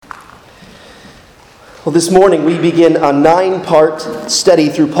Well, this morning we begin a 9-part study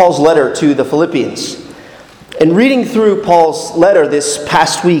through Paul's letter to the Philippians. And reading through Paul's letter this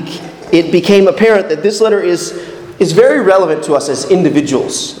past week, it became apparent that this letter is very relevant to us as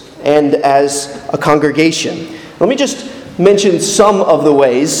individuals and as a congregation. Let me just mention some of the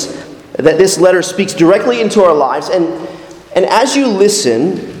ways that this letter speaks directly into our lives. And as you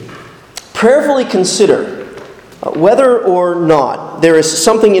listen, prayerfully consider whether or not there is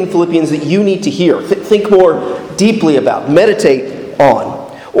something in Philippians that you need to hear, think more deeply about, meditate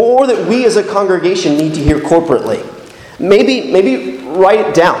on, or that we as a congregation need to hear corporately. Maybe write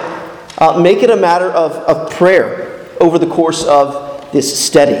it down. Make it a matter of prayer over the course of this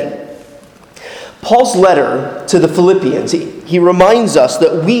study. Paul's letter to the Philippians, he reminds us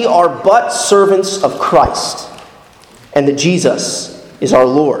that we are but servants of Christ and that Jesus is our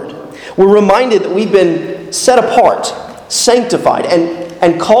Lord. We're reminded that we've been set apart, sanctified,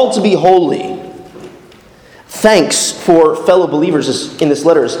 and called to be holy. Thanks for fellow believers in this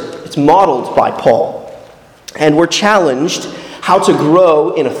letter. It's modeled by Paul. And we're challenged how to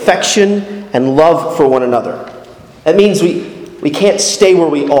grow in affection and love for one another. That means we can't stay where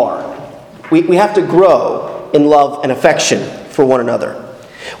we are. We have to grow in love and affection for one another.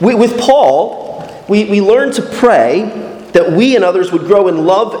 With Paul, we learn to pray that we and others would grow in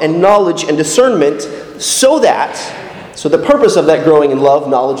love and knowledge and discernment so the purpose of that growing in love,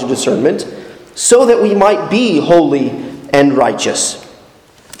 knowledge, and discernment, so that we might be holy and righteous.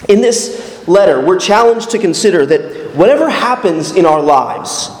 In this letter, we're challenged to consider that whatever happens in our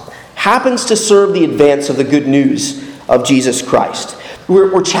lives happens to serve the advance of the good news of Jesus Christ.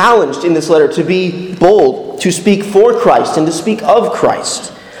 We're challenged in this letter to be bold, to speak for Christ and to speak of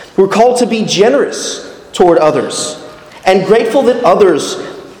Christ. We're called to be generous toward others and grateful that others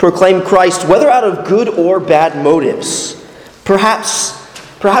proclaim Christ, whether out of good or bad motives. Perhaps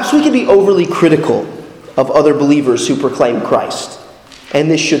we can be overly critical of other believers who proclaim Christ, and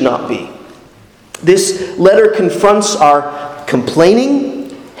this should not be. This letter confronts our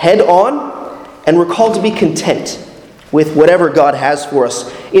complaining head on, and we're called to be content with whatever God has for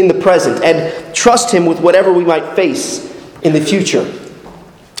us in the present and trust Him with whatever we might face in the future.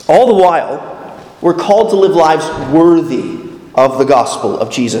 All the while, we're called to live lives worthy of the gospel of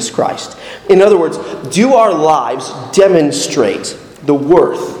Jesus Christ. In other words, do our lives demonstrate the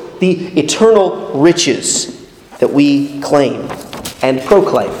worth, the eternal riches that we claim and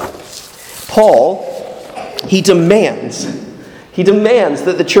proclaim? Paul, he demands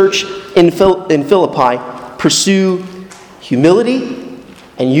that the church in Philippi pursue humility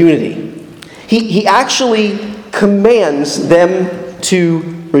and unity. He actually commands them to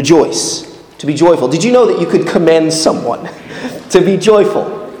rejoice, to be joyful. Did you know that you could command someone to be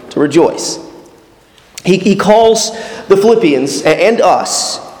joyful, to rejoice? He calls the Philippians and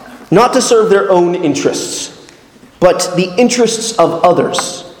us not to serve their own interests, but the interests of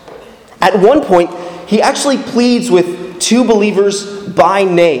others. At one point, he actually pleads with two believers by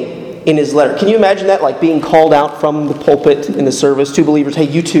name in his letter. Can you imagine that? Like being called out from the pulpit in the service, two believers, hey,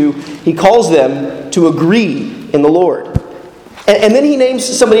 you two. He calls them to agree in the Lord. And then he names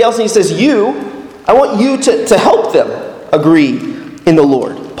somebody else and he says, I want you to help them agree in the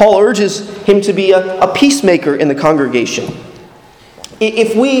Lord. Paul urges him to be a peacemaker in the congregation.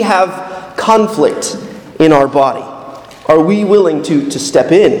 If we have conflict in our body, are we willing to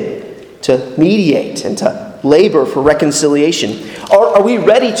step in, to mediate, and to labor for reconciliation? Are we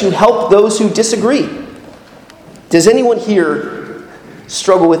ready to help those who disagree? Does anyone here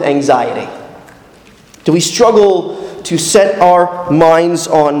struggle with anxiety? Do we struggle to set our minds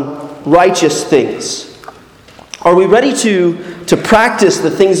on righteous things? Are we ready to practice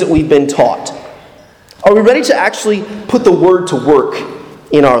the things that we've been taught? Are we ready to actually put the word to work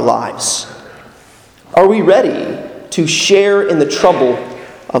in our lives? Are we ready to share in the trouble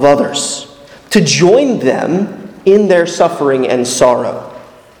of others? To join them in their suffering and sorrow?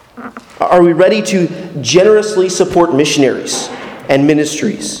 Are we ready to generously support missionaries and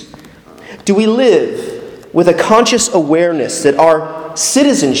ministries? Do we live with a conscious awareness that our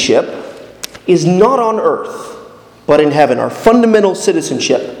citizenship is not on earth, but in heaven? Our fundamental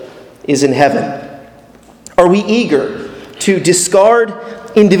citizenship is in heaven. Are we eager to discard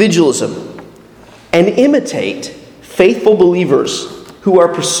individualism and imitate faithful believers who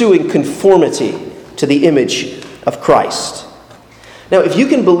are pursuing conformity to the image of Christ? Now, if you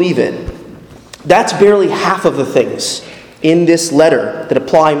can believe it, that's barely half of the things in this letter that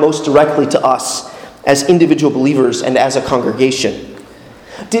apply most directly to us as individual believers and as a congregation.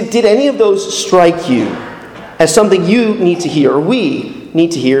 Did any of those strike you as something you need to hear, or we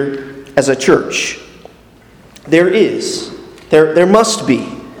need to hear as a church? There must be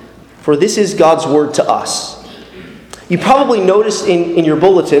for this is God's word to us. You probably noticed in your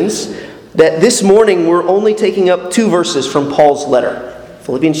bulletins that this morning we're only taking up 2 verses from Paul's letter.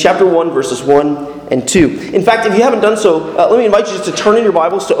 Philippians chapter 1, verses 1 and 2. In fact, if you haven't done so, let me invite you just to turn in your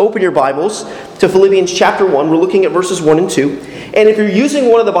Bibles, to open your Bibles to Philippians chapter 1. We're looking at verses 1 and 2. And if you're using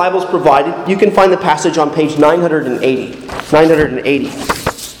one of the Bibles provided, you can find the passage on page 980. 980.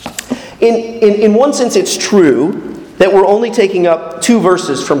 In one sense, it's true that we're only taking up 2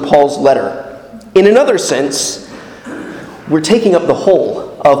 verses from Paul's letter. In another sense, we're taking up the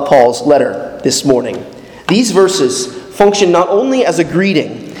whole of Paul's letter this morning. These verses function not only as a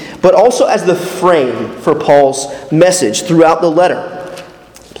greeting, but also as the frame for Paul's message throughout the letter.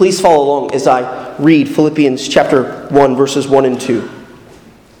 Please follow along as I read Philippians chapter 1, verses 1 and 2.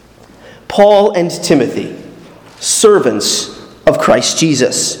 Paul and Timothy, servants of Christ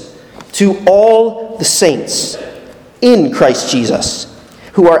Jesus, to all the saints in Christ Jesus,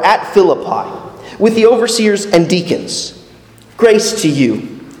 who are at Philippi, with the overseers and deacons, grace to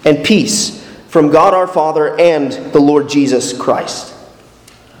you and peace from God our Father and the Lord Jesus Christ.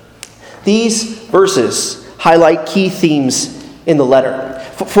 These verses highlight key themes in the letter.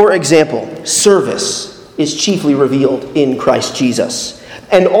 For example, service is chiefly revealed in Christ Jesus,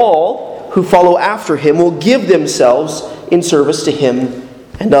 and all who follow after him will give themselves in service to him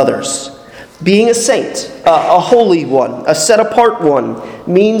and others. Being a saint, a holy one, a set-apart one,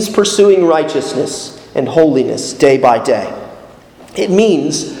 means pursuing righteousness and holiness day by day. It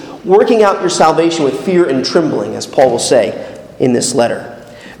means working out your salvation with fear and trembling, as Paul will say in this letter.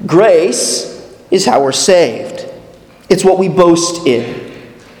 Grace is how we're saved. It's what we boast in,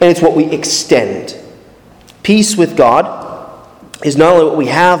 and it's what we extend. Peace with God is not only what we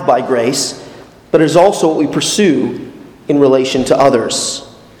have by grace, but it is also what we pursue in relation to others.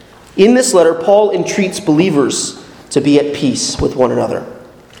 In this letter, Paul entreats believers to be at peace with one another.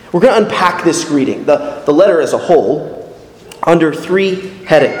 We're going to unpack this greeting, the letter as a whole, under 3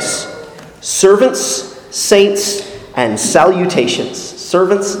 headings: servants, saints, and salutations.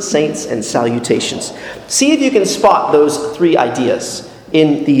 Servants, saints, and salutations. See if you can spot those 3 ideas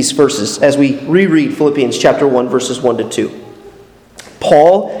in these verses as we reread Philippians chapter 1, verses 1 to 2.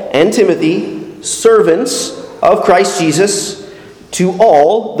 Paul and Timothy, servants of Christ Jesus, to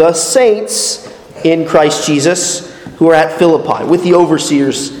all the saints in Christ Jesus who are at Philippi, with the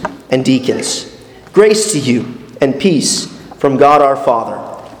overseers and deacons. Grace to you and peace from God our Father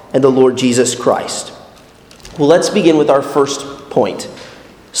and the Lord Jesus Christ. Well, let's begin with our first point: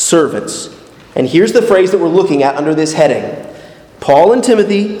 servants. And here's the phrase that we're looking at under this heading: Paul and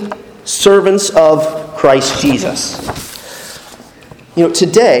Timothy, servants of Christ Jesus.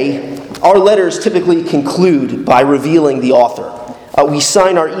 Today, our letters typically conclude by revealing the author. We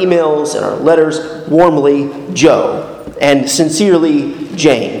sign our emails and our letters warmly Joe and sincerely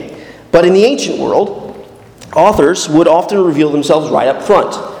Jane. But in the ancient world, authors would often reveal themselves right up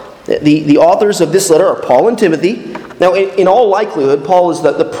front. The authors of this letter are Paul and Timothy. Now, in all likelihood, Paul is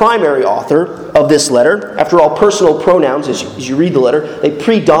the primary author of this letter. After all, personal pronouns, as you read the letter, they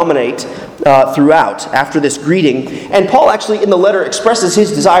predominate throughout after this greeting. And Paul actually in the letter expresses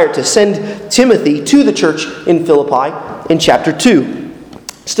his desire to send Timothy to the church in Philippi in chapter 2.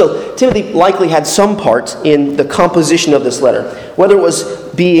 Still, Timothy likely had some part in the composition of this letter, whether it was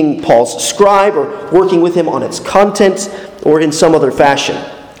being Paul's scribe or working with him on its content or in some other fashion.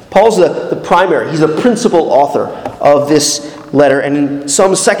 Paul's the primary, he's the principal author of this letter, and in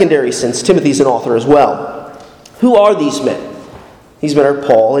some secondary sense, Timothy's an author as well. Who are these men? These men are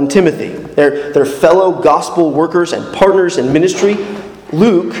Paul and Timothy. They're fellow gospel workers and partners in ministry.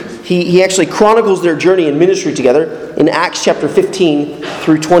 Luke, he actually chronicles their journey in ministry together in Acts chapter 15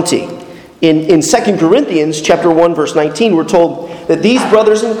 through 20. In 2 Corinthians chapter 1, verse 19, we're told that these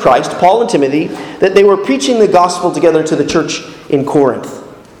brothers in Christ, Paul and Timothy, that they were preaching the gospel together to the church in Corinth.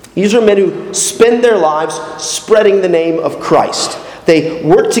 These are men who spend their lives spreading the name of Christ. They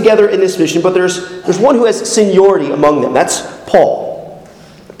work together in this mission, but there's one who has seniority among them. That's Paul.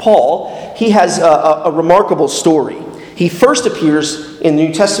 Paul, he has a remarkable story. He first appears in the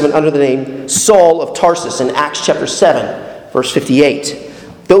New Testament under the name Saul of Tarsus in Acts chapter 7, verse 58.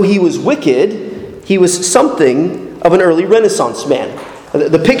 Though he was wicked, he was something of an early Renaissance man.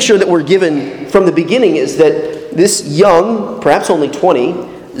 The picture that we're given from the beginning is that this young, perhaps only 20,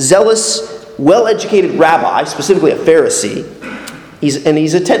 zealous, well-educated rabbi, specifically a Pharisee,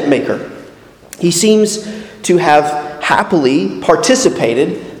 he's a tent maker. He seems to have happily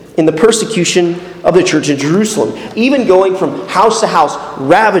participated in the persecution of the church in Jerusalem, even going from house to house,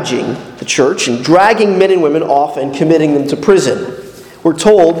 ravaging the church and dragging men and women off and committing them to prison. We're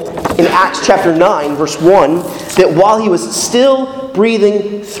told in Acts chapter 9, verse 1, that while he was still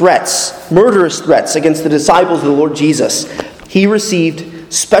breathing threats, murderous threats against the disciples of the Lord Jesus, he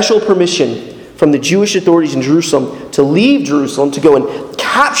received special permission from the Jewish authorities in Jerusalem to leave Jerusalem, to go and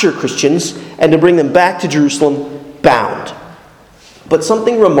capture Christians, and to bring them back to Jerusalem bound. But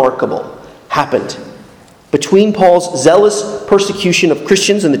something remarkable happened between Paul's zealous persecution of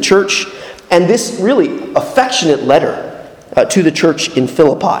Christians in the church and this really affectionate letter to the church in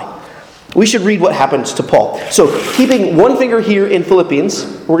Philippi. We should read what happens to Paul. So, keeping one finger here in Philippians,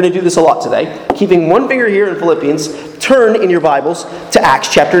 we're going to do this a lot today. Keeping one finger here in Philippians, turn in your Bibles to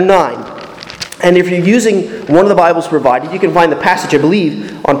Acts chapter 9. And if you're using one of the Bibles provided, you can find the passage, I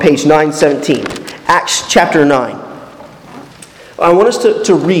believe, on page 917. Acts chapter 9. I want us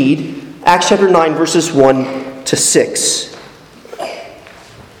to read Acts chapter 9, verses 1 to 6.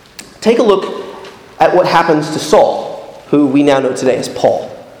 Take a look at what happens to Saul, who we now know today as Paul.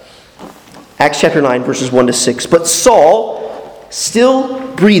 Acts chapter 9, verses 1 to 6. But Saul,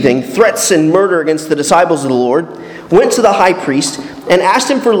 still breathing threats and murder against the disciples of the Lord, went to the high priest and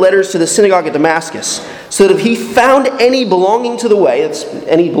asked him for letters to the synagogue at Damascus, so that if he found any belonging to the way, that's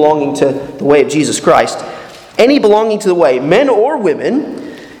any belonging to the way of Jesus Christ, any belonging to the way, men or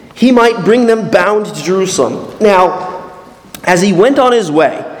women, he might bring them bound to Jerusalem. Now, as he went on his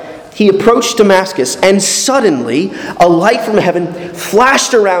way, he approached Damascus, and suddenly a light from heaven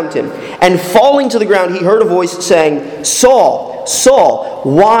flashed around him. And falling to the ground, he heard a voice saying, "Saul, Saul,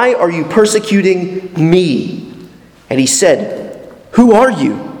 why are you persecuting me?" And he said, "Who are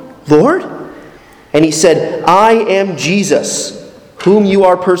you, Lord?" And he said, "I am Jesus, whom you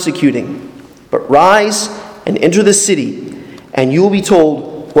are persecuting. But rise and enter the city, and you will be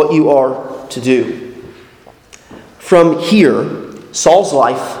told what you are to do." From here, Saul's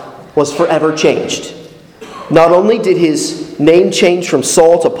life was forever changed. Not only did his name change from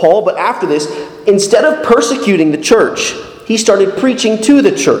Saul to Paul, but after this, instead of persecuting the church, he started preaching to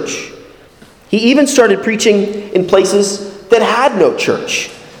the church. He even started preaching in places that had no church.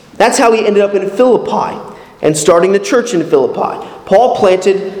 That's how he ended up in Philippi and starting the church in Philippi. Paul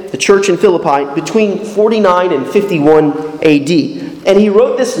planted the church in Philippi between 49 and 51 AD. And he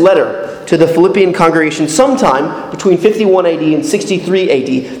wrote this letter to the Philippian congregation sometime between 51 AD and 63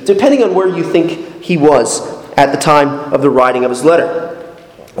 AD, depending on where you think he was at the time of the writing of his letter.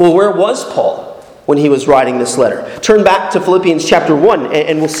 Well, where was Paul when he was writing this letter? Turn back to Philippians chapter 1,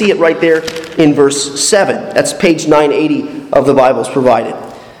 and we'll see it right there in verse 7. That's page 980 of the Bibles provided.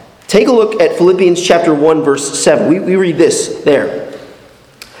 Take a look at Philippians chapter 1, verse 7. We read this there.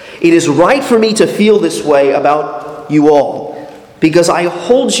 "It is right for me to feel this way about you all, because I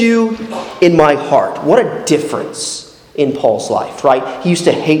hold you in my heart." What a difference in Paul's life, right? He used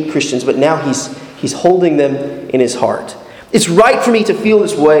to hate Christians, but now he's holding them in his heart. "It's right for me to feel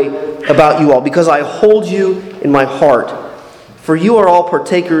this way about you all, because I hold you in my heart. For you are all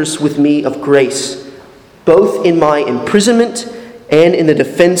partakers with me of grace, both in my imprisonment and in the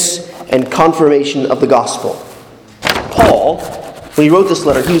defense and confirmation of the gospel." Paul, when he wrote this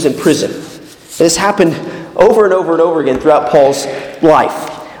letter, he was in prison. This happened over and over and over again throughout Paul's life.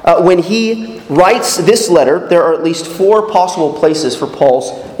 When he writes this letter, there are at least 4 possible places for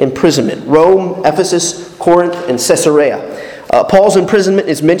Paul's imprisonment: Rome, Ephesus, Corinth, and Caesarea. Paul's imprisonment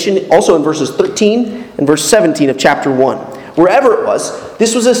is mentioned also in verses 13 and verse 17 of chapter 1. Wherever it was,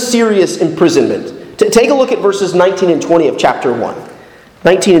 this was a serious imprisonment. Take a look at verses 19 and 20 of chapter 1.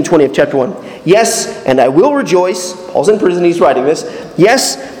 19 and 20 of chapter 1. "Yes, and I will rejoice." Paul's in prison, he's writing this.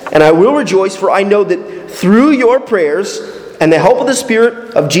 "Yes, and I will rejoice, for I know that through your prayers and the help of the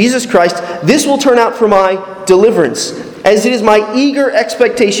Spirit of Jesus Christ, this will turn out for my deliverance, as it is my eager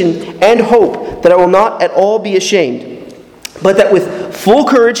expectation and hope that I will not at all be ashamed, but that with full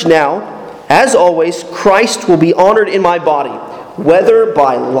courage now, as always, Christ will be honored in my body, whether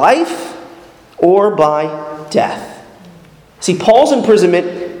by life or by death." See, Paul's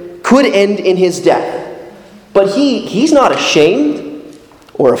imprisonment could end in his death, but he's not ashamed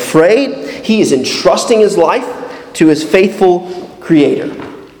or afraid. He is entrusting his life to his faithful Creator.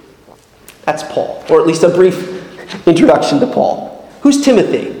 That's Paul, or at least a brief introduction to Paul. Who's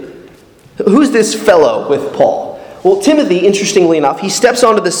Timothy? Who's this fellow with Paul? Well, Timothy, interestingly enough, he steps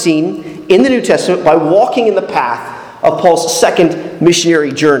onto the scene in the New Testament by walking in the path of Paul's second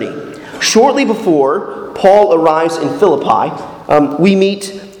missionary journey. Shortly before Paul arrives in Philippi, we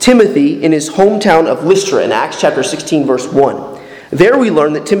meet Timothy in his hometown of Lystra in Acts chapter 16, verse 1. There we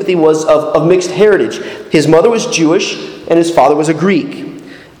learn that Timothy was of mixed heritage. His mother was Jewish and his father was a Greek.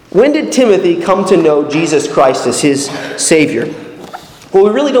 When did Timothy come to know Jesus Christ as his Savior? Well,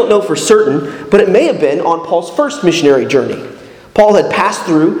 we really don't know for certain, but it may have been on Paul's first missionary journey. Paul had passed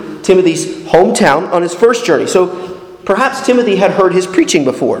through Timothy's hometown on his first journey. So perhaps Timothy had heard his preaching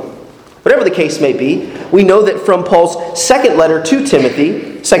before. Whatever the case may be, we know that from Paul's second letter to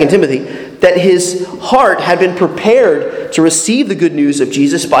Timothy, 2 Timothy, that his heart had been prepared to receive the good news of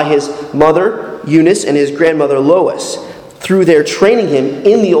Jesus by his mother, Eunice, and his grandmother, Lois, through their training him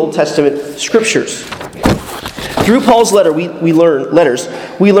in the Old Testament scriptures. Through Paul's we learn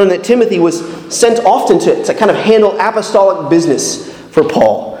that Timothy was sent often to kind of handle apostolic business for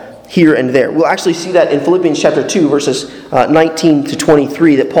Paul here and there. We'll actually see that in Philippians chapter 2, verses 19 to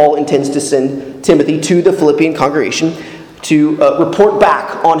 23, that Paul intends to send Timothy to the Philippian congregation to report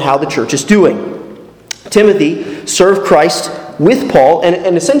back on how the church is doing. Timothy served Christ with Paul,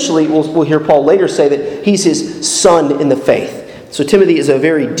 and essentially we'll hear Paul later say that he's his son in the faith. So Timothy is a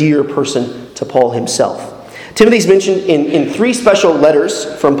very dear person to Paul himself. Timothy's mentioned in three special letters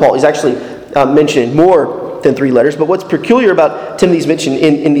from Paul. He's actually mentioned in more than three letters, but what's peculiar about Timothy's mention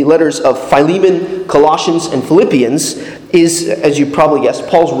in the letters of Philemon, Colossians, and Philippians is, as you probably guessed,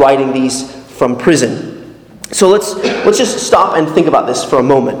 Paul's writing these from prison. So let's just stop and think about this for a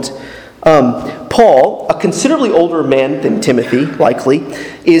moment. Paul, a considerably older man than Timothy, likely,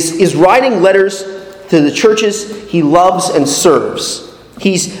 is writing letters to the churches he loves and serves.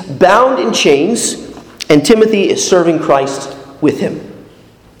 He's bound in chains, and Timothy is serving Christ with him.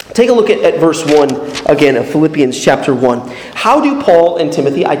 Take a look at verse 1 again of Philippians chapter 1. How do Paul and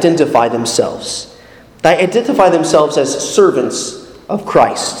Timothy identify themselves? They identify themselves as servants of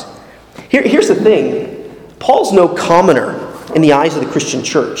Christ. Here's the thing. Paul's no commoner in the eyes of the Christian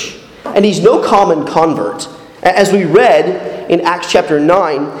church. And he's no common convert. As we read in Acts chapter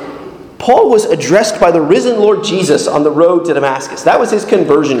 9, Paul was addressed by the risen Lord Jesus on the road to Damascus. That was his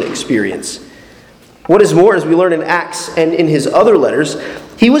conversion experience. What is more, as we learn in Acts and in his other letters,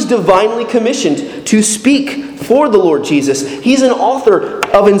 he was divinely commissioned to speak for the Lord Jesus. He's an author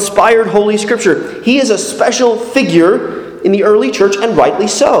of inspired Holy Scripture. He is a special figure in the early church, and rightly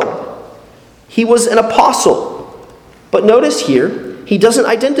so. He was an apostle. But notice here, he doesn't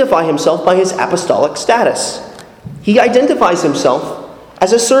identify himself by his apostolic status. He identifies himself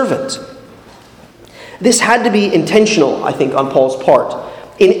as a servant. This had to be intentional, I think, on Paul's part.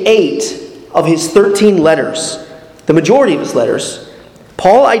 In 8 of his 13 letters, the majority of his letters,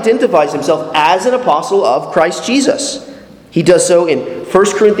 Paul identifies himself as an apostle of Christ Jesus. He does so in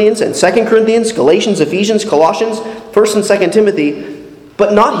 1 Corinthians and 2 Corinthians, Galatians, Ephesians, Colossians, 1 and 2 Timothy,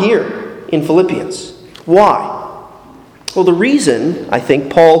 but not here in Philippians. Why? Well, the reason, I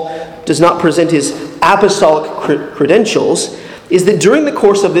think, Paul does not present his apostolic credentials is that during the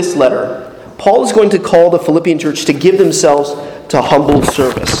course of this letter, Paul is going to call the Philippian church to give themselves to humble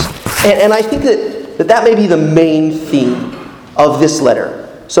service. And I think that may be the main theme of this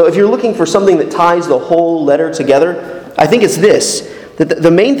letter. So if you're looking for something that ties the whole letter together, I think it's this, that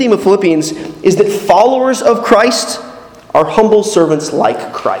the main theme of Philippians is that followers of Christ are humble servants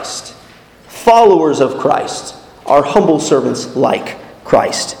like Christ. Followers of Christ are humble servants like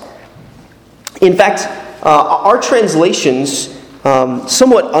Christ. In fact, our translations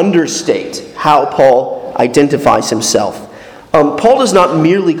somewhat understate how Paul identifies himself. Paul does not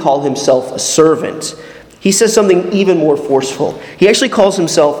merely call himself a servant. He says something even more forceful. He actually calls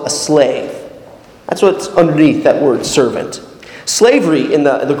himself a slave. That's what's underneath that word servant. Slavery in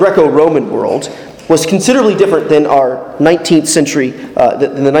the Greco-Roman world was considerably different than our 19th century,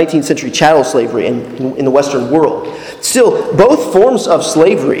 than the 19th century chattel slavery in the Western world. Still, both forms of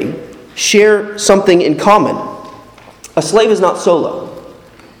slavery share something in common. A slave is not solo,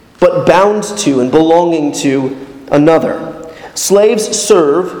 but bound to and belonging to another. Slaves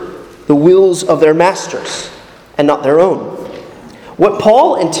serve the wills of their masters and not their own. What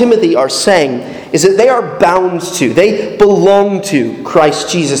Paul and Timothy are saying is that they are bound to, they belong to Christ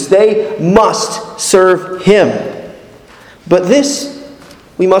Jesus. They must serve Him. But this,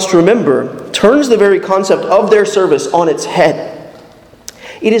 we must remember, turns the very concept of their service on its head.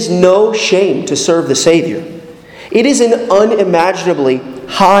 It is no shame to serve the Savior. It is an unimaginably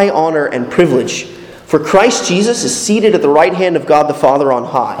high honor and privilege. For Christ Jesus is seated at the right hand of God the Father on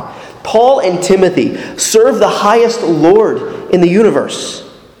high. Paul and Timothy serve the highest Lord in the universe.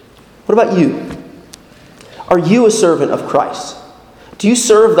 What about you? Are you a servant of Christ? Do you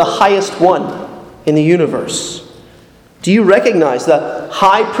serve the highest one in the universe? Do you recognize the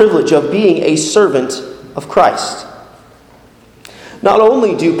high privilege of being a servant of Christ? Not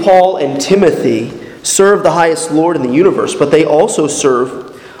only do Paul and Timothy serve the highest Lord in the universe, but they also serve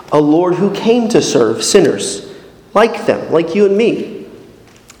a Lord who came to serve sinners like them, like you and me.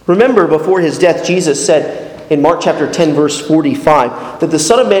 Remember, before his death, Jesus said in Mark chapter 10, verse 45, that the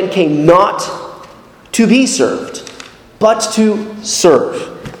Son of Man came not to be served, but to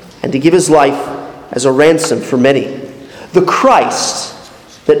serve, and to give his life as a ransom for many. The Christ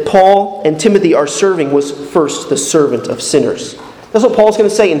that Paul and Timothy are serving was first the servant of sinners. That's what Paul's going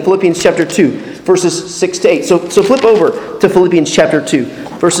to say in Philippians chapter 2, verses 6 to 8. So flip over to Philippians chapter 2,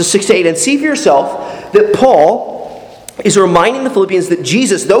 verses 6 to 8, and see for yourself that Paul is reminding the Philippians that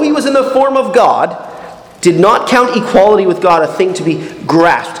Jesus, though he was in the form of God, did not count equality with God a thing to be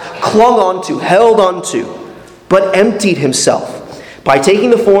grasped, clung onto, held onto, but emptied himself by taking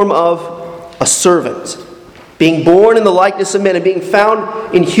the form of a servant. Being born in the likeness of men and being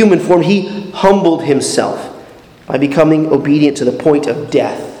found in human form, he humbled himself by becoming obedient to the point of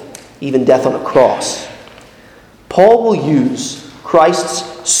death, even death on a cross. Paul will use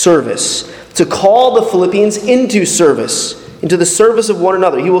Christ's service to call the Philippians into service, into the service of one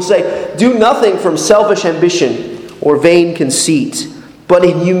another. He will say, do nothing from selfish ambition or vain conceit, but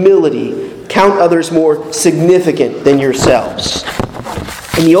in humility count others more significant than yourselves.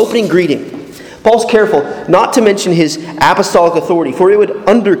 In the opening greeting, Paul's careful not to mention his apostolic authority, for it would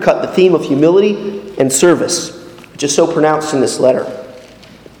undercut the theme of humility and service, which is so pronounced in this letter.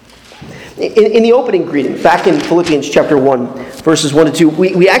 In the opening greeting, back in Philippians chapter 1, verses 1 to 2,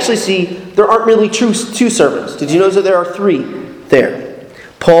 we actually see there aren't really two servants. Did you notice that there are three there?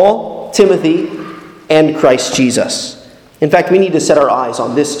 Paul, Timothy, and Christ Jesus. In fact, we need to set our eyes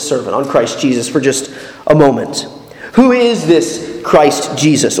on this servant, on Christ Jesus, for just a moment. Who is this Christ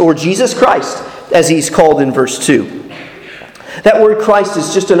Jesus, or Jesus Christ, as he's called in verse 2? That word Christ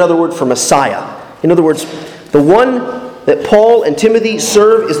is just another word for Messiah. In other words, the one that Paul and Timothy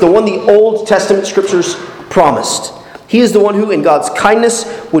serve is the one the Old Testament Scriptures promised. He is the one who, in God's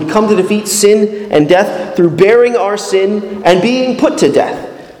kindness, would come to defeat sin and death through bearing our sin and being put to death.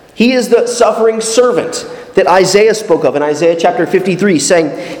 He is the suffering servant that Isaiah spoke of in Isaiah chapter 53,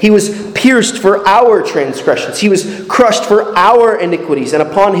 saying, he was pierced for our transgressions. He was crushed for our iniquities. And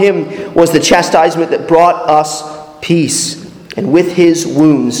upon him was the chastisement that brought us peace. And with his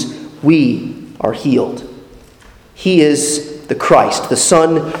wounds we are healed. He is the Christ, the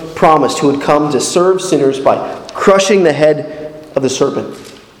Son promised, who would come to serve sinners by crushing the head of the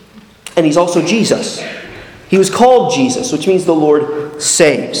serpent. And he's also Jesus. He was called Jesus, which means the Lord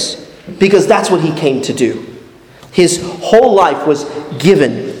saves, because that's what he came to do. His whole life was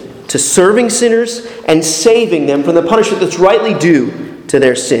given to serving sinners and saving them from the punishment that's rightly due to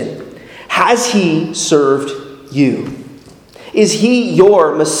their sin. Has he served you? Is he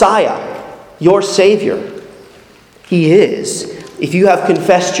your Messiah, your Savior? He is, if you have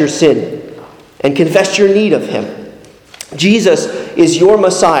confessed your sin and confessed your need of him. Jesus is your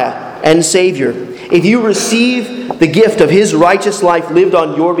Messiah and Savior. If you receive the gift of his righteous life lived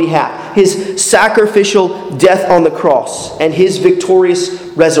on your behalf, his sacrificial death on the cross, and his victorious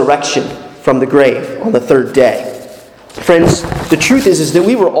resurrection from the grave on the third day. Friends, the truth is that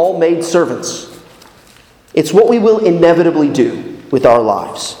we were all made servants. It's what we will inevitably do with our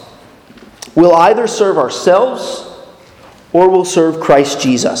lives. We'll either serve ourselves or we'll serve Christ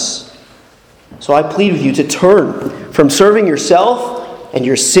Jesus. So I plead with you to turn from serving yourself and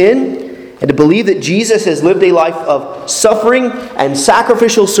your sin and to believe that Jesus has lived a life of suffering and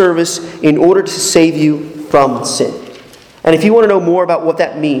sacrificial service in order to save you from sin. And if you want to know more about what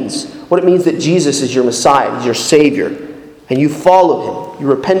that means, what it means that Jesus is your Messiah, He's your Savior, and you follow him, you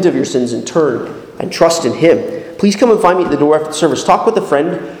repent of your sins and turn and trust in him, please come and find me at the door after the service. Talk with a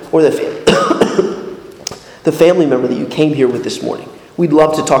friend or the family member that you came here with this morning. We'd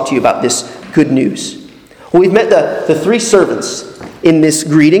love to talk to you about this good news. Well, we've met the three servants in this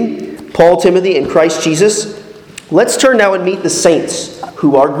greeting, Paul, Timothy, and Christ Jesus. Let's turn now and meet the saints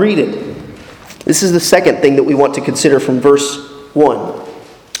who are greeted. This is the second thing that we want to consider from verse 1.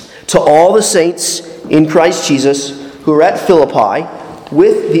 To all the saints in Christ Jesus who are at Philippi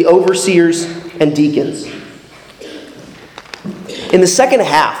with the overseers and deacons. In the second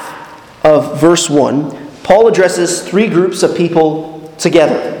half of verse 1, Paul addresses three groups of people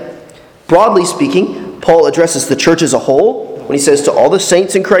together. Broadly speaking, Paul addresses the church as a whole when he says to all the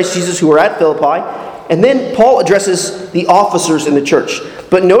saints in Christ Jesus who are at Philippi. And then Paul addresses the officers in the church.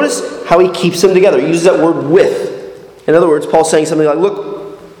 But notice how he keeps them together. He uses that word with. In other words, Paul's saying something like,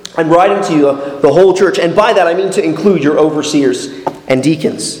 look, I'm writing to you, the whole church. And by that I mean to include your overseers and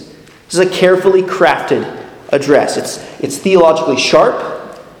deacons. This is a carefully crafted address. It's theologically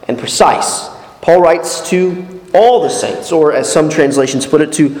sharp and precise. Paul writes to all the saints, or as some translations put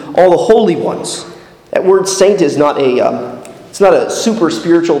it, to all the holy ones. That word saint is not a super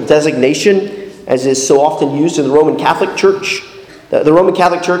spiritual designation, as is so often used in the Roman Catholic Church. The Roman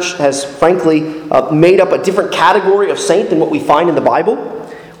Catholic Church has, frankly, made up a different category of saint than what we find in the Bible.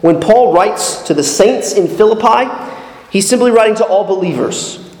 When Paul writes to the saints in Philippi, he's simply writing to all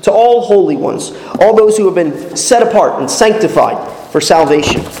believers, to all holy ones, all those who have been set apart and sanctified for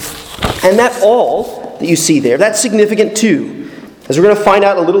salvation. And that all that you see there, that's significant too. As we're going to find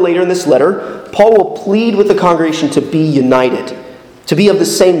out a little later in this letter, Paul will plead with the congregation to be united, to be of the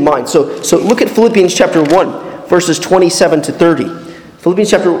same mind. So look at Philippians chapter 1, verses 27 to 30. Philippians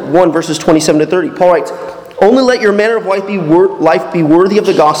chapter 1, verses 27 to 30. Paul writes, "Only let your manner of life be worthy of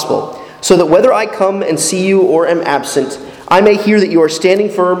the gospel, so that whether I come and see you or am absent, I may hear that you are standing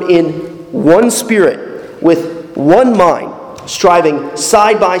firm in one spirit, with one mind, striving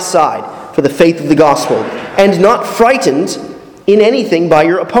side by side for the faith of the gospel, and not frightened in anything by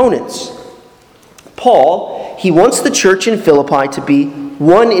your opponents." Paul, he wants the church in Philippi to be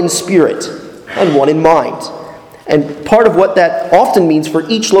one in spirit and one in mind. And part of what that often means for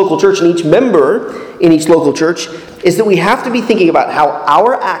each local church and each member in each local church is that we have to be thinking about how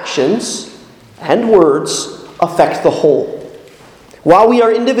our actions and words affect the whole. While we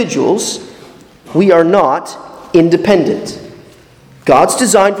are individuals, we are not independent. God's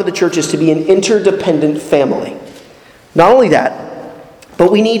design for the church is to be an interdependent family. Not only that,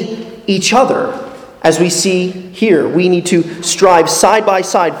 but we need each other. As we see here, we need to strive side by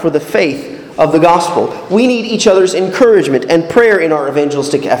side for the faith of the gospel. We need each other's encouragement and prayer in our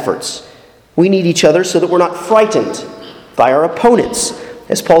evangelistic efforts. We need each other so that we're not frightened by our opponents.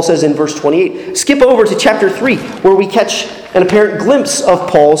 As Paul says in verse 28, skip over to chapter 3, where we catch an apparent glimpse of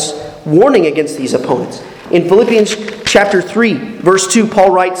Paul's warning against these opponents. In Philippians chapter 3, verse 2,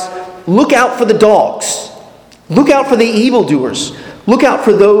 Paul writes, "Look out for the dogs. Look out for the evildoers. Look out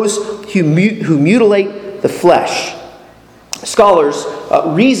for those who mutilate the flesh." Scholars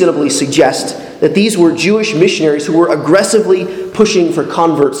reasonably suggest that these were Jewish missionaries who were aggressively pushing for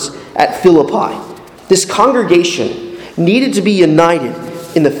converts at Philippi. This congregation needed to be united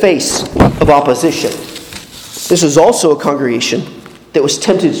in the face of opposition. This was also a congregation that was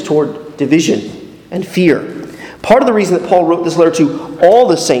tempted toward division and fear. Part of the reason that Paul wrote this letter to all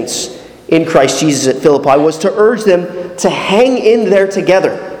the saints in Christ Jesus at Philippi was to urge them to hang in there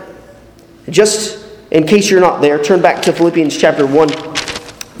together. Just in case you're not there, turn back to Philippians chapter 1,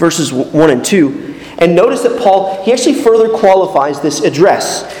 verses 1 and 2, and notice that Paul, he actually further qualifies this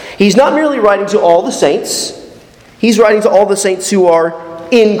address. He's not merely writing to all the saints, he's writing to all the saints who are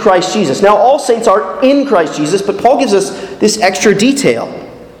in Christ Jesus. Now, all saints are in Christ Jesus, but Paul gives us this extra detail.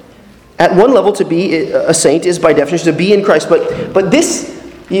 At one level, to be a saint is by definition to be in Christ, but this,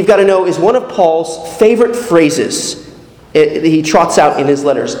 you've got to know, is one of Paul's favorite phrases he trots out in his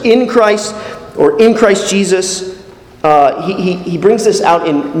letters. In Christ, or in Christ Jesus. He brings this out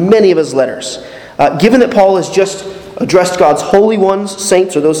in many of his letters. Given that Paul has just addressed God's holy ones,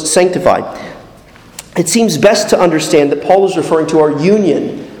 saints, or those sanctified, it seems best to understand that Paul is referring to our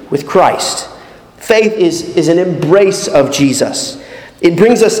union with Christ. Faith is an embrace of Jesus. It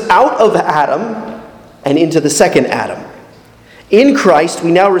brings us out of Adam and into the second Adam. In Christ,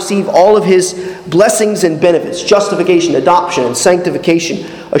 we now receive all of his blessings and benefits: justification, adoption, and sanctification,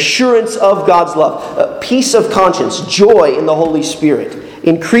 assurance of God's love, peace of conscience, joy in the Holy Spirit,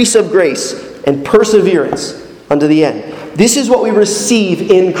 increase of grace, and perseverance unto the end. This is what we receive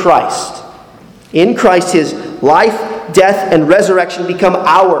in Christ. In Christ, his life, death, and resurrection become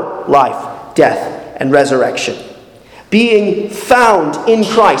our life, death, and resurrection. Being found in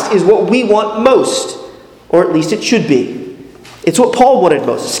Christ is what we want most, or at least it should be. It's what Paul wanted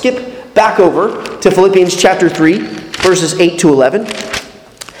most. Skip back over to Philippians chapter 3, verses 8 to 11.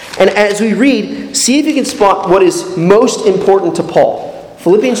 And as we read, see if you can spot what is most important to Paul.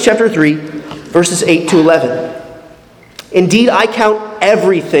 Philippians chapter 3, verses 8 to 11. "Indeed, I count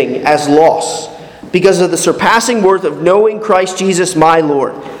everything as loss, because of the surpassing worth of knowing Christ Jesus my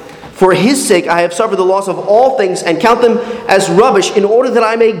Lord. For his sake I have suffered the loss of all things, and count them as rubbish, in order that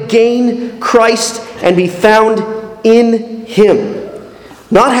I may gain Christ and be found in him,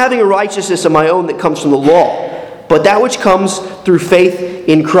 not having a righteousness of my own that comes from the law, but that which comes through faith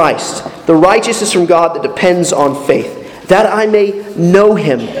in Christ, the righteousness from God that depends on faith, that I may know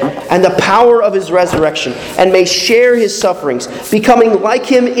him and the power of his resurrection, and may share his sufferings, becoming like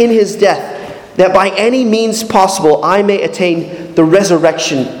him in his death, that by any means possible I may attain the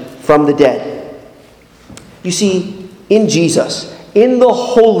resurrection from the dead." You see, in Jesus, in the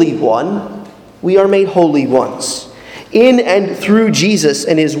Holy One, we are made holy ones. In and through Jesus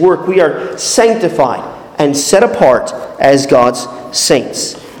and his work, we are sanctified and set apart as God's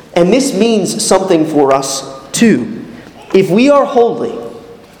saints. And this means something for us too. If we are holy,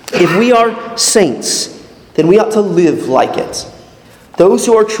 if we are saints, then we ought to live like it. Those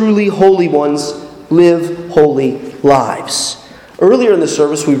who are truly holy ones live holy lives. Earlier in the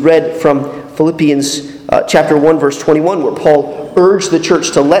service, we read from Philippians chapter 1, verse 21, where Paul urged the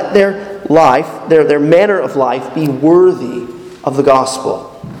church to let their life, their manner of life, be worthy of the gospel.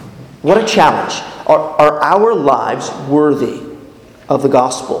 What a challenge. Are our lives worthy of the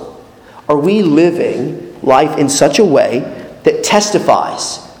gospel? Are we living life in such a way that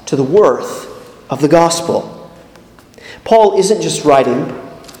testifies to the worth of the gospel? Paul isn't just writing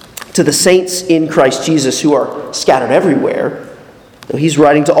to the saints in Christ Jesus who are scattered everywhere. No, he's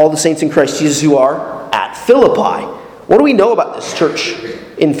writing to all the saints in Christ Jesus who are at Philippi. What do we know about this church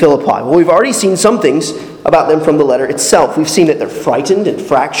in Philippi? Well, we've already seen some things about them from the letter itself. We've seen that they're frightened and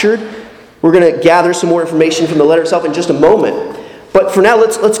fractured. We're going to gather some more information from the letter itself in just a moment. But for now,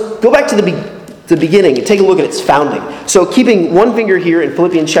 let's go back to the beginning and take a look at its founding. So keeping one finger here in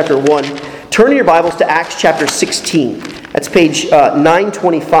Philippians chapter 1, turn in your Bibles to Acts chapter 16. That's page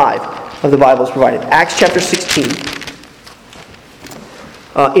 925 of the Bibles provided. Acts chapter 16.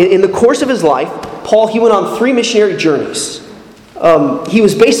 In the course of his life, Paul, he went on 3 missionary journeys. He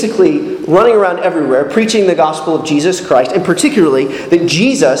was basically running around everywhere, preaching the gospel of Jesus Christ, and particularly that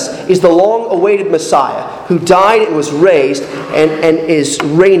Jesus is the long-awaited Messiah who died and was raised and is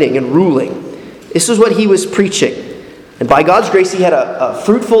reigning and ruling. This is what he was preaching. And by God's grace, he had a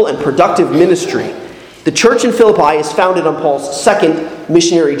fruitful and productive ministry. The church in Philippi is founded on Paul's second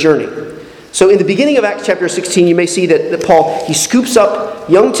missionary journey. So in the beginning of Acts chapter 16, you may see that Paul, he scoops up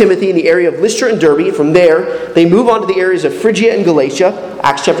young Timothy in the area of Lystra and Derbe. From there, they move on to the areas of Phrygia and Galatia,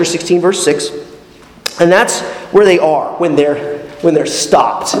 Acts chapter 16, verse 6. And that's where they are when they're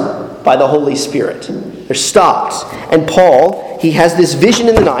stopped by the Holy Spirit. They're stopped. And Paul, he has this vision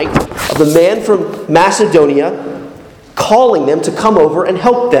in the night of the man from Macedonia calling them to come over and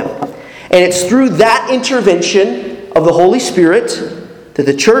help them. And it's through that intervention of the Holy Spirit that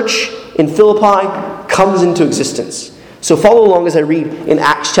the church in Philippi comes into existence. So follow along as I read in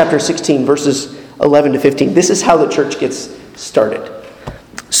Acts chapter 16, verses 11 to 15. This is how the church gets started.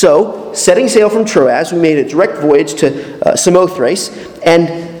 So, setting sail from Troas, we made a direct voyage to Samothrace, and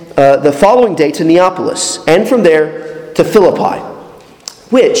the following day to Neapolis, and from there to Philippi,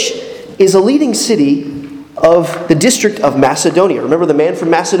 which is a leading city of the district of Macedonia. Remember the man from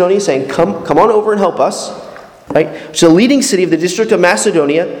Macedonia saying, come on over and help us. Right? It's a leading city of the district of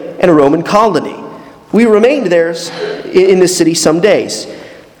Macedonia and a Roman colony. We remained there in this city some days.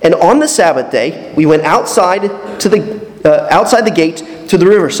 And on the Sabbath day, we went outside the gate to the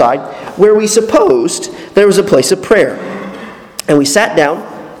riverside, where we supposed there was a place of prayer. And we sat down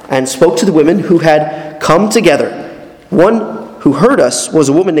and spoke to the women who had come together. One who heard us was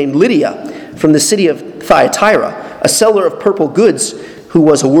a woman named Lydia from the city of Thyatira, a seller of purple goods who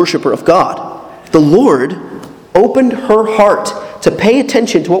was a worshiper of God. The Lord opened her heart to pay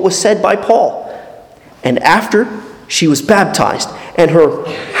attention to what was said by Paul. And after she was baptized, and her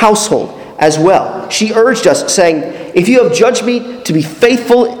household as well, she urged us, saying, "If you have judged me to be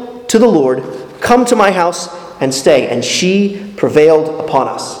faithful to the Lord, come to my house and stay." And she prevailed upon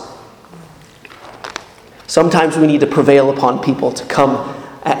us. Sometimes we need to prevail upon people to come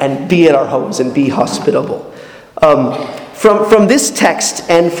and be at our homes and be hospitable. From this text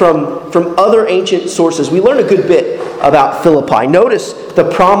and from other ancient sources, we learn a good bit about Philippi. Notice the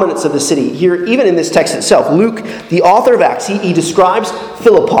prominence of the city here, even in this text itself. Luke, the author of Acts, he describes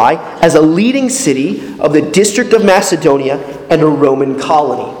Philippi as a leading city of the district of Macedonia and a Roman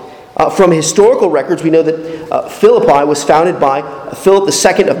colony. From historical records, we know that Philippi was founded by Philip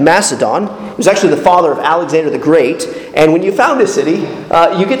II of Macedon. He was actually the father of Alexander the Great. And when you found a city,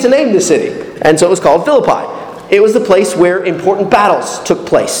 you get to name the city. And so it was called Philippi. It was the place where important battles took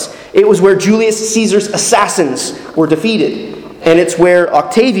place. It was where Julius Caesar's assassins were defeated. And it's where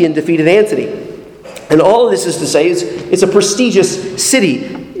Octavian defeated Antony. And all of this is to say it's a prestigious city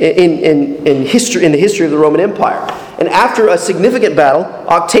in history, in the history of the Roman Empire. And after a significant battle,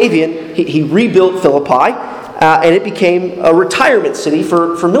 Octavian, he rebuilt Philippi, and it became a retirement city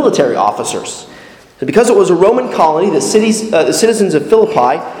for military officers. And because it was a Roman colony, the citizens of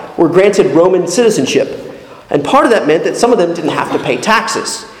Philippi were granted Roman citizenship. And part of that meant that some of them didn't have to pay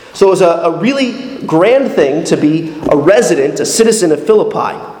taxes. So it was a really grand thing to be a resident, a citizen of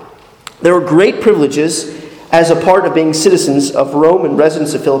Philippi. There were great privileges as a part of being citizens of Rome and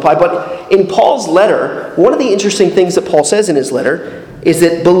residents of Philippi. But in Paul's letter, one of the interesting things that Paul says in his letter is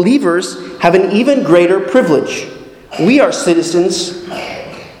that believers have an even greater privilege. We are citizens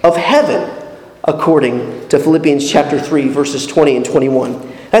of heaven, according to Philippians chapter 3, verses 20 and 21.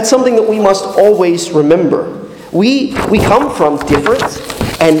 That's something that we must always remember. We come from different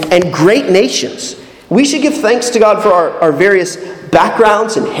and great nations. We should give thanks to God for our various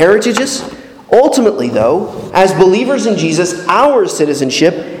backgrounds and heritages. Ultimately, though, as believers in Jesus, our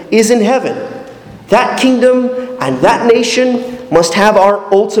citizenship is in heaven. That kingdom and that nation must have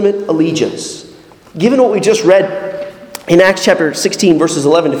our ultimate allegiance. Given what we just read in Acts chapter 16, verses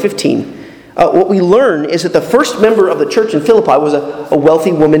 11 to 15, what we learn is that the first member of the church in Philippi was a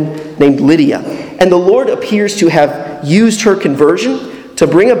wealthy woman named Lydia. And the Lord appears to have used her conversion to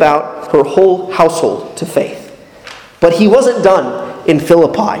bring about her whole household to faith. But he wasn't done in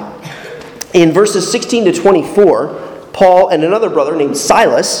Philippi. In verses 16 to 24, Paul and another brother named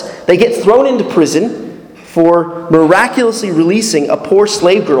Silas, they get thrown into prison for miraculously releasing a poor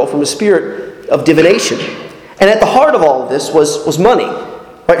slave girl from a spirit of divination. And at the heart of all of this was money.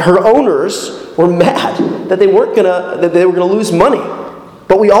 Right? Her owners were mad that they were going to lose money.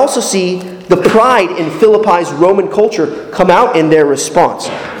 But we also see the pride in Philippi's Roman culture come out in their response.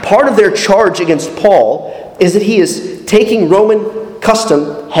 Part of their charge against Paul is that he is taking Roman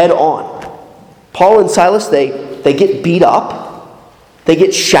custom head on. Paul and Silas, they get beat up, they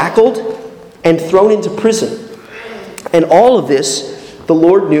get shackled, and thrown into prison. And all of this, the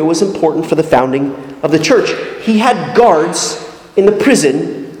Lord knew was important for the founding of the church. He had guards in the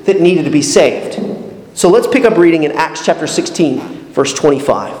prison that needed to be saved. So let's pick up reading in Acts chapter 16, verse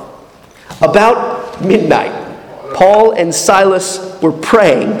 25. About midnight, Paul and Silas were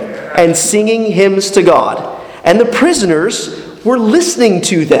praying and singing hymns to God, and the prisoners were listening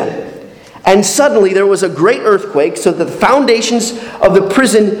to them. And suddenly there was a great earthquake, so that the foundations of the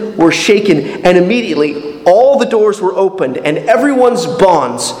prison were shaken, and immediately all the doors were opened, and everyone's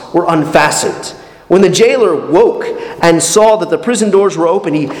bonds were unfastened. When the jailer woke and saw that the prison doors were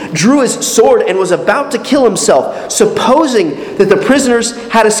open, he drew his sword and was about to kill himself, supposing that the prisoners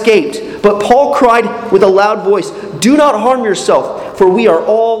had escaped. But Paul cried with a loud voice, "Do not harm yourself, for we are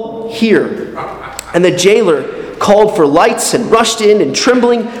all here." And the jailer called for lights and rushed in, and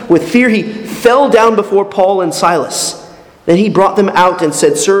trembling with fear, he fell down before Paul and Silas. Then he brought them out and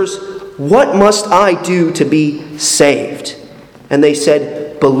said, "Sirs, what must I do to be saved?" And they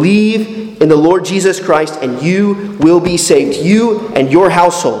said, "Believe in the Lord Jesus Christ, and you will be saved, you and your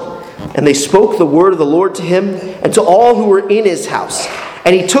household." And they spoke the word of the Lord to him and to all who were in his house.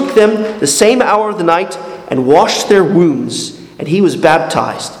 And he took them the same hour of the night and washed their wounds, and he was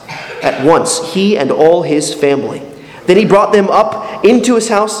baptized at once, he and all his family. Then he brought them up into his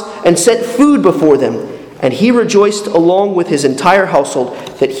house and set food before them, and he rejoiced along with his entire household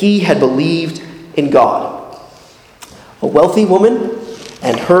that he had believed in God. A wealthy woman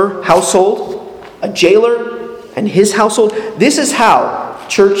and her household, a jailer and his household. This is how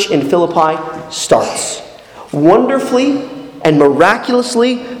church in Philippi starts. Wonderfully and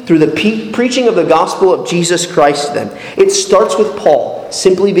miraculously through the preaching of the gospel of Jesus Christ to them. It starts with Paul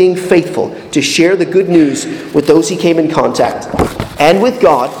simply being faithful to share the good news with those he came in contact, and with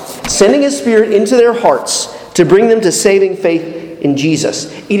God sending his Spirit into their hearts to bring them to saving faith in Jesus.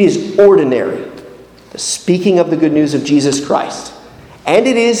 It is ordinary, the speaking of the good news of Jesus Christ. And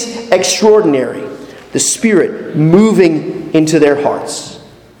it is extraordinary, the Spirit moving into their hearts.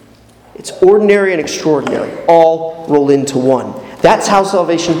 It's ordinary and extraordinary, all rolled into one. That's how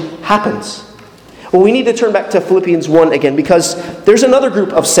salvation happens. Well, we need to turn back to Philippians 1 again, because there's another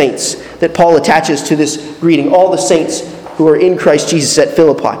group of saints that Paul attaches to this greeting, all the saints who are in Christ Jesus at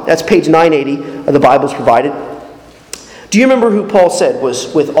Philippi. That's page 980 of the Bibles provided. Do you remember who Paul said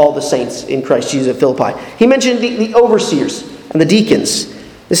was with all the saints in Christ Jesus at Philippi? He mentioned the overseers and the deacons.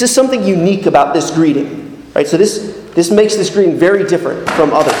 This is something unique about this greeting, right? So this makes this greeting very different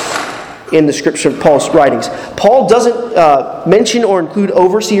from others in the scripture of Paul's writings. Paul doesn't mention or include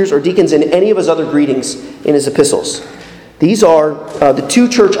overseers or deacons in any of his other greetings in his epistles. These are the two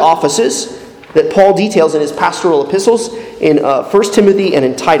church offices that Paul details in his pastoral epistles in 1 Timothy and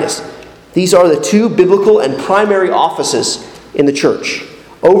in Titus. These are the two biblical and primary offices in the church.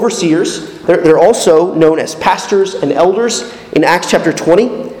 Overseers, they're also known as pastors and elders in Acts chapter 20.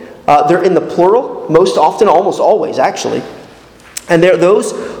 They're in the plural, most often, almost always actually. And they're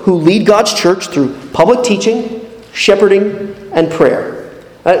those who lead God's church through public teaching, shepherding, and prayer.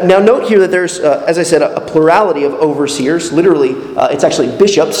 Now note here that there's, as I said, a plurality of overseers. Literally, it's actually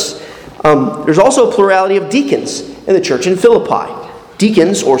bishops. There's also a plurality of deacons in the church in Philippi.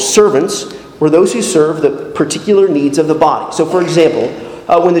 Deacons, or servants, were those who serve the particular needs of the body. So for example,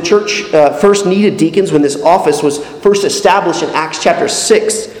 when the church first needed deacons, when this office was first established in Acts chapter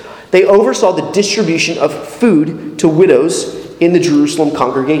 6, they oversaw the distribution of food to widows in the Jerusalem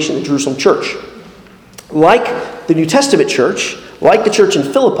congregation, the Jerusalem church. Like the New Testament church, like the church in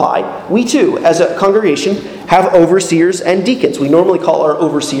Philippi, we too, as a congregation, have overseers and deacons. We normally call our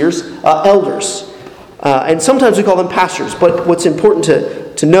overseers elders. And sometimes we call them pastors. But what's important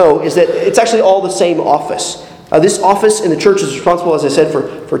to know is that it's actually all the same office. This office in the church is responsible, as I said,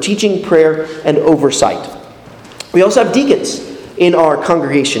 for teaching, prayer, and oversight. We also have deacons in our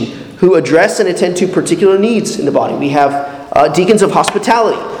congregation who address and attend to particular needs in the body. We have deacons of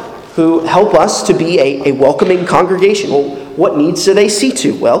hospitality who help us to be a welcoming congregation. Well, what needs do they see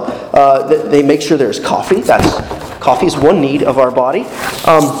to? Well, they make sure there's coffee. Coffee is one need of our body.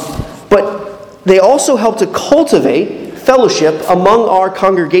 But they also help to cultivate fellowship among our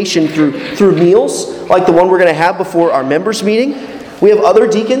congregation through meals, like the one we're going to have before our members' meeting. We have other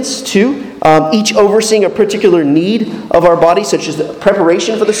deacons, too, each overseeing a particular need of our body, such as the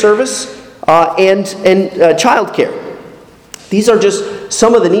preparation for the service and childcare. These are just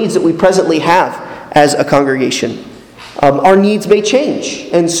some of the needs that we presently have as a congregation. Our needs may change,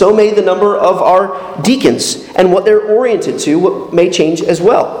 and so may the number of our deacons, and what they're oriented to may change as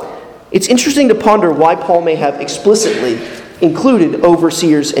well. It's interesting to ponder why Paul may have explicitly included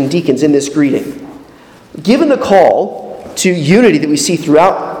overseers and deacons in this greeting. Given the call to unity that we see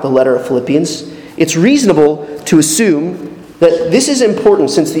throughout the letter of Philippians, it's reasonable to assume that this is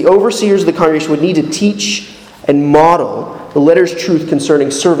important, since the overseers of the congregation would need to teach and model the letter's truth concerning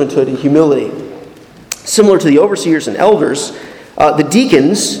servanthood and humility. Similar to the overseers and elders, the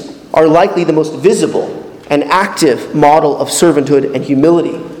deacons are likely the most visible and active model of servanthood and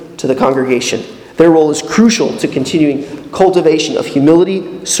humility to the congregation. Their role is crucial to continuing cultivation of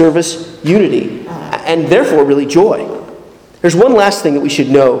humility, service, unity, and therefore really joy. There's one last thing that we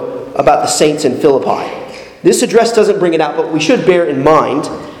should know about the saints in Philippi. This address doesn't bring it out, but we should bear in mind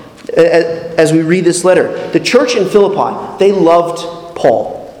as we read this letter. The church in Philippi, they loved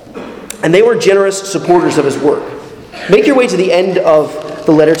Paul, and they were generous supporters of his work. Make your way to the end of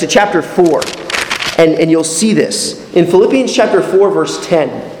the letter, to chapter 4, and you'll see this. In Philippians chapter 4, verse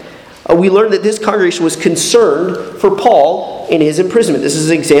 10, we learn that this congregation was concerned for Paul in his imprisonment. This is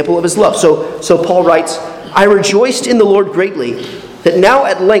an example of his love. So Paul writes, "I rejoiced in the Lord greatly, that now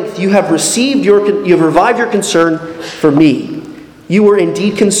at length you have revived your concern for me. You were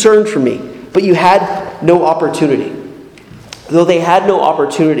indeed concerned for me, but you had no opportunity." Though they had no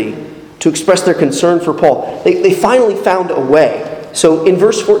opportunity to express their concern for Paul, they finally found a way. So in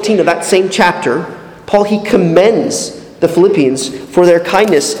verse 14 of that same chapter, Paul, he commends the Philippians for their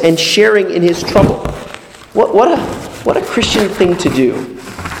kindness and sharing in his trouble. What a Christian thing to do,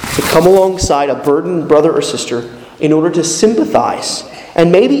 to come alongside a burdened brother or sister in order to sympathize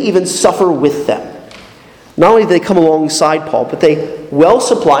and maybe even suffer with them. Not only did they come alongside Paul, but they well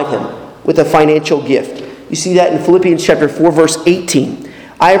supplied him with a financial gift. You see that in Philippians chapter 4, verse 18.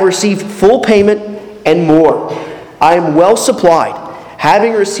 "I have received full payment and more. I am well supplied,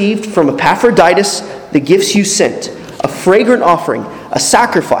 having received from Epaphroditus the gifts you sent, a fragrant offering, a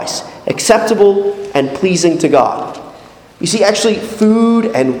sacrifice, acceptable and pleasing to God." You see, actually, food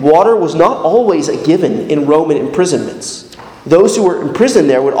and water was not always a given in Roman imprisonments. Those who were imprisoned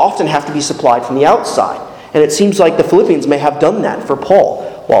there would often have to be supplied from the outside. And it seems like the Philippians may have done that for Paul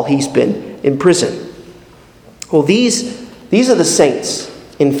while he's been in prison. Well, these are the saints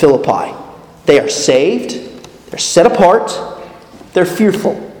in Philippi. They are saved, they're set apart, they're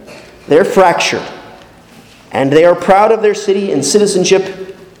fearful, they're fractured, and they are proud of their city and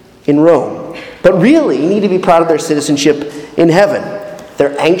citizenship in Rome. But really, you need to be proud of their citizenship in heaven.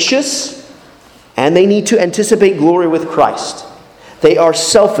 They're anxious, and they need to anticipate glory with Christ. They are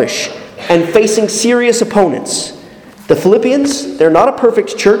selfish and facing serious opponents. The Philippians, they're not a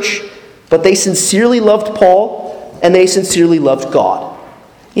perfect church, but they sincerely loved Paul, and they sincerely loved God.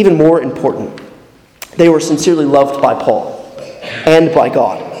 Even more important, they were sincerely loved by Paul and by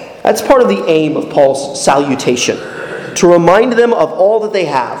God. That's part of the aim of Paul's salutation, to remind them of all that they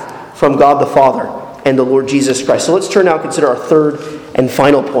have from God the Father and the Lord Jesus Christ. So let's turn now and consider our third and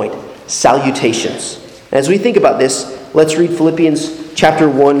final point, salutations. As we think about this, let's read Philippians chapter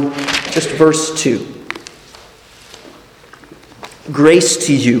 1, just verse 2. "Grace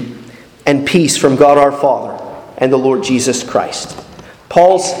to you and peace from God our Father and the Lord Jesus Christ."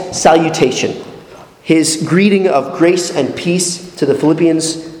 Paul's salutation, his greeting of grace and peace to the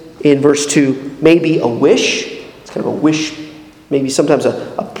Philippians in verse 2, may be a wish. It's kind of a wish, maybe sometimes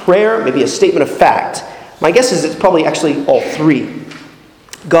a prayer, maybe a statement of fact. My guess is it's probably actually all three.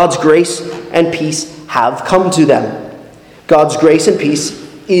 God's grace and peace have come to them. God's grace and peace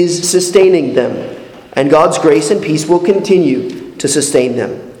is sustaining them. And God's grace and peace will continue to sustain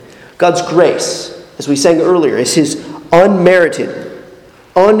them. God's grace, as we sang earlier, is his unmerited,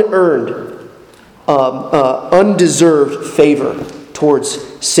 unearned, undeserved favor towards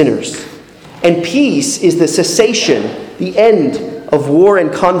sinners. And peace is the cessation, the end of war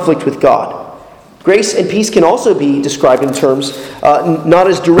and conflict with God. Grace and peace can also be described in terms not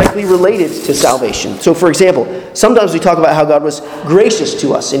as directly related to salvation. So, for example, Sometimes we talk about how God was gracious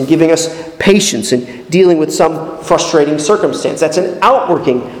to us in giving us patience and dealing with some frustrating circumstance. That's an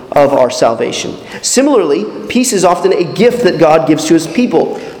outworking of our salvation. Similarly, peace is often a gift that God gives to his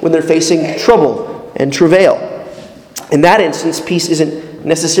people when they're facing trouble and travail. In that instance, peace isn't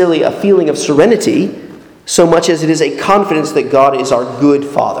necessarily a feeling of serenity so much as it is a confidence that God is our good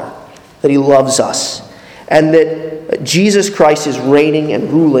Father, that he loves us, and that Jesus Christ is reigning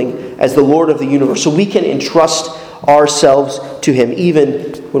and ruling as the Lord of the universe. So we can entrust ourselves to him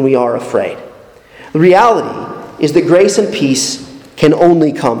even when we are afraid. The reality is that grace and peace can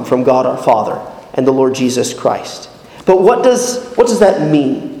only come from God our Father and the Lord Jesus Christ. But what does that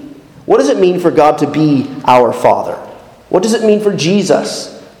mean? What does it mean for God to be our Father? What does it mean for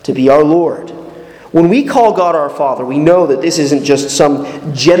Jesus to be our Lord? When we call God our Father, we know that this isn't just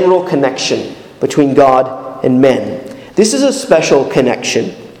some general connection between God and men. This is a special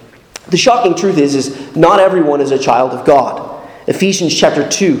connection. The shocking truth is not everyone is a child of God. Ephesians chapter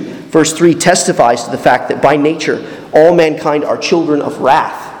 2, verse 3 testifies to the fact that by nature all mankind are children of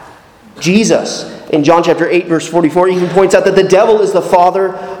wrath. Jesus, in John chapter 8, verse 44, even points out that the devil is the father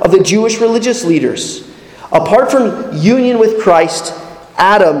of the Jewish religious leaders. Apart from union with Christ,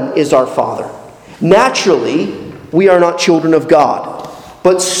 Adam is our father. Naturally, we are not children of God,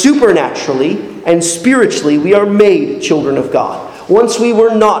 but supernaturally and spiritually we are made children of God. Once we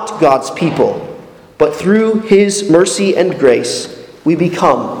were not God's people, but through his mercy and grace, we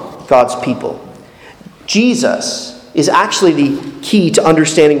become God's people. Jesus is actually the key to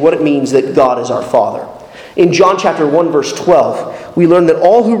understanding what it means that God is our Father. In John chapter 1, verse 12, we learn that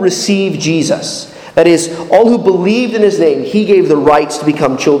all who receive Jesus, that is, all who believed in his name, he gave the rights to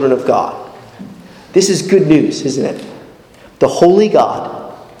become children of God. This is good news, isn't it? The holy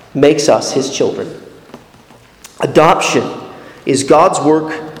God makes us his children. Adoption is God's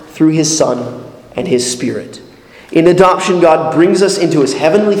work through his Son and his Spirit. In adoption, God brings us into his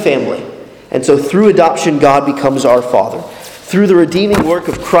heavenly family. And so through adoption, God becomes our Father. Through the redeeming work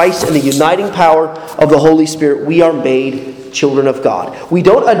of Christ and the uniting power of the Holy Spirit, we are made children of God. We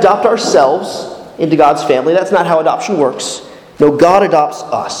don't adopt ourselves into God's family. That's not how adoption works. No, God adopts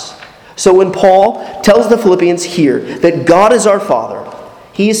us. So when Paul tells the Philippians here that God is our Father,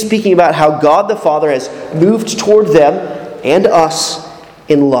 he is speaking about how God the Father has moved toward them and us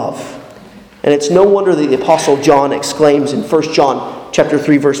in love. And it's no wonder that the Apostle John exclaims in 1 John chapter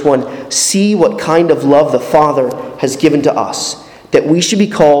 3, verse 1, "See what kind of love the Father has given to us, that we should be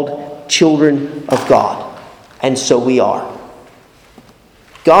called children of God." And so we are.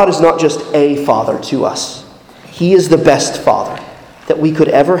 God is not just a Father to us. He is the best Father that we could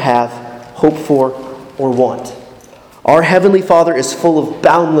ever have, hope for, or want. Our Heavenly Father is full of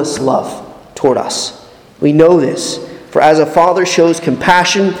boundless love toward us. We know this, for as a father shows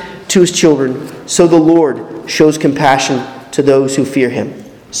compassion to his children, so the Lord shows compassion to those who fear him.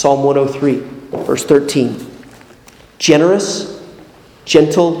 Psalm 103, verse 13. Generous,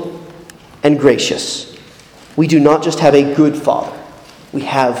 gentle, and gracious. We do not just have a good Father. We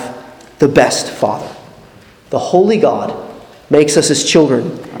have the best Father. The Holy God makes us his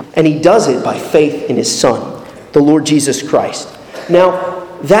children, and he does it by faith in his Son, the Lord Jesus Christ. Now,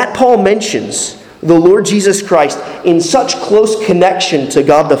 that Paul mentions the Lord Jesus Christ in such close connection to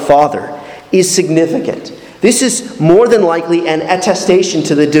God the Father is significant. This is more than likely an attestation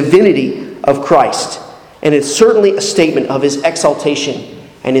to the divinity of Christ, and it's certainly a statement of his exaltation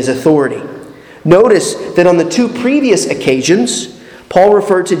and his authority. Notice that on the two previous occasions, Paul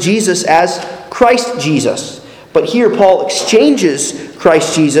referred to Jesus as Christ Jesus. But here Paul exchanges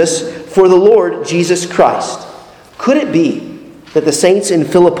Christ Jesus for the Lord Jesus Christ. Could it be that the saints in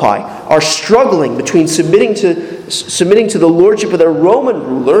Philippi are struggling between submitting to the lordship of their Roman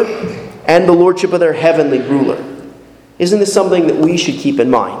ruler and the lordship of their heavenly ruler? Isn't this something that we should keep in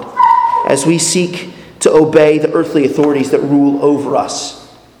mind as we seek to obey the earthly authorities that rule over us?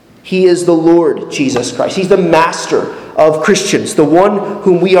 He is the Lord Jesus Christ. He's the master of Christians, the one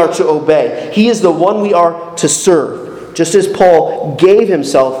whom we are to obey. He is the one we are to serve, just as Paul gave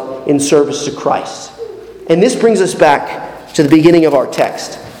himself in service to Christ. And this brings us back to the beginning of our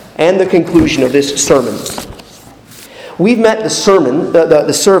text and the conclusion of this sermon. We've met the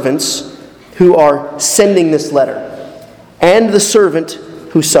servants who are sending this letter, and the servant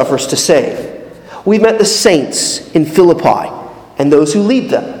who suffers to save. We've met the saints in Philippi and those who lead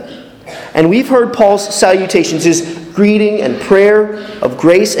them. And we've heard Paul's salutations, his greeting and prayer of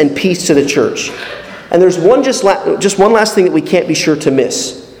grace and peace to the church. And there's just one last thing that we can't be sure to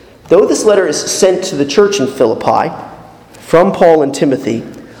miss. Though this letter is sent to the church in Philippi from Paul and Timothy,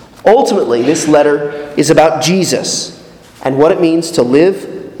 ultimately this letter is about Jesus and what it means to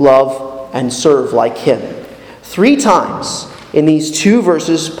live, love, and serve like him. 3 times in these 2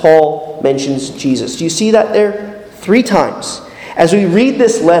 verses, Paul mentions Jesus. Do you see that there? 3 times. As we read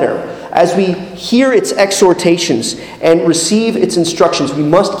this letter, as we hear its exhortations and receive its instructions, we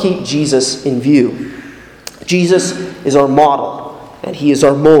must keep Jesus in view. Jesus is our model, and he is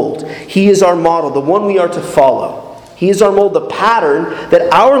our mold. He is our model, the one we are to follow. He is our mold, the pattern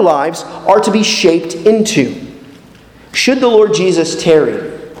that our lives are to be shaped into. Should the Lord Jesus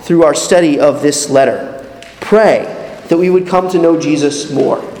tarry through our study of this letter, pray that we would come to know Jesus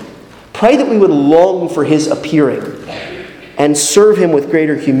more. Pray that we would long for his appearing and serve him with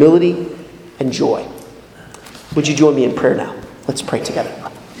greater humility and joy. Would you join me in prayer now? Let's pray together.